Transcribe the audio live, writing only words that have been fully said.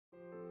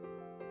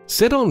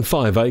Set on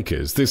 5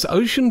 acres, this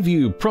ocean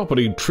view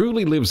property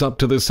truly lives up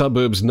to the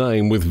suburb's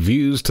name, with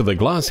views to the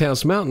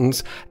Glasshouse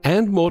Mountains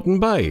and Moreton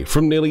Bay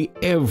from nearly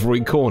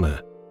every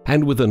corner.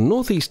 And with a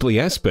northeasterly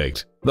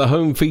aspect, the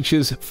home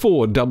features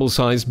 4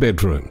 double-sized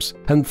bedrooms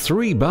and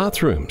 3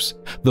 bathrooms.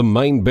 The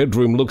main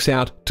bedroom looks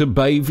out to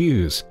bay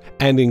views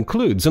and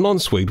includes an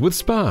ensuite with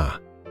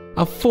spa,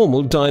 a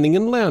formal dining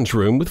and lounge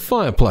room with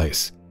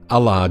fireplace, a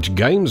large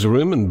games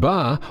room and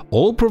bar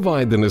all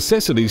provide the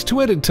necessities to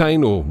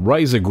entertain or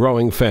raise a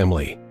growing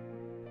family.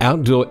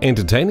 Outdoor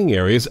entertaining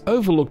areas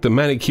overlook the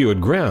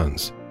manicured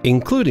grounds,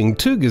 including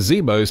 2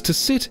 gazebos to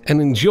sit and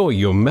enjoy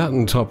your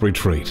mountaintop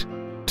retreat,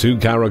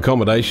 2-car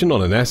accommodation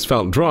on an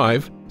asphalt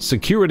drive,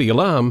 security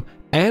alarm,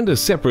 and a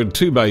separate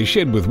 2-bay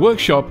shed with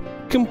workshop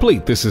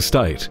complete this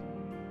estate.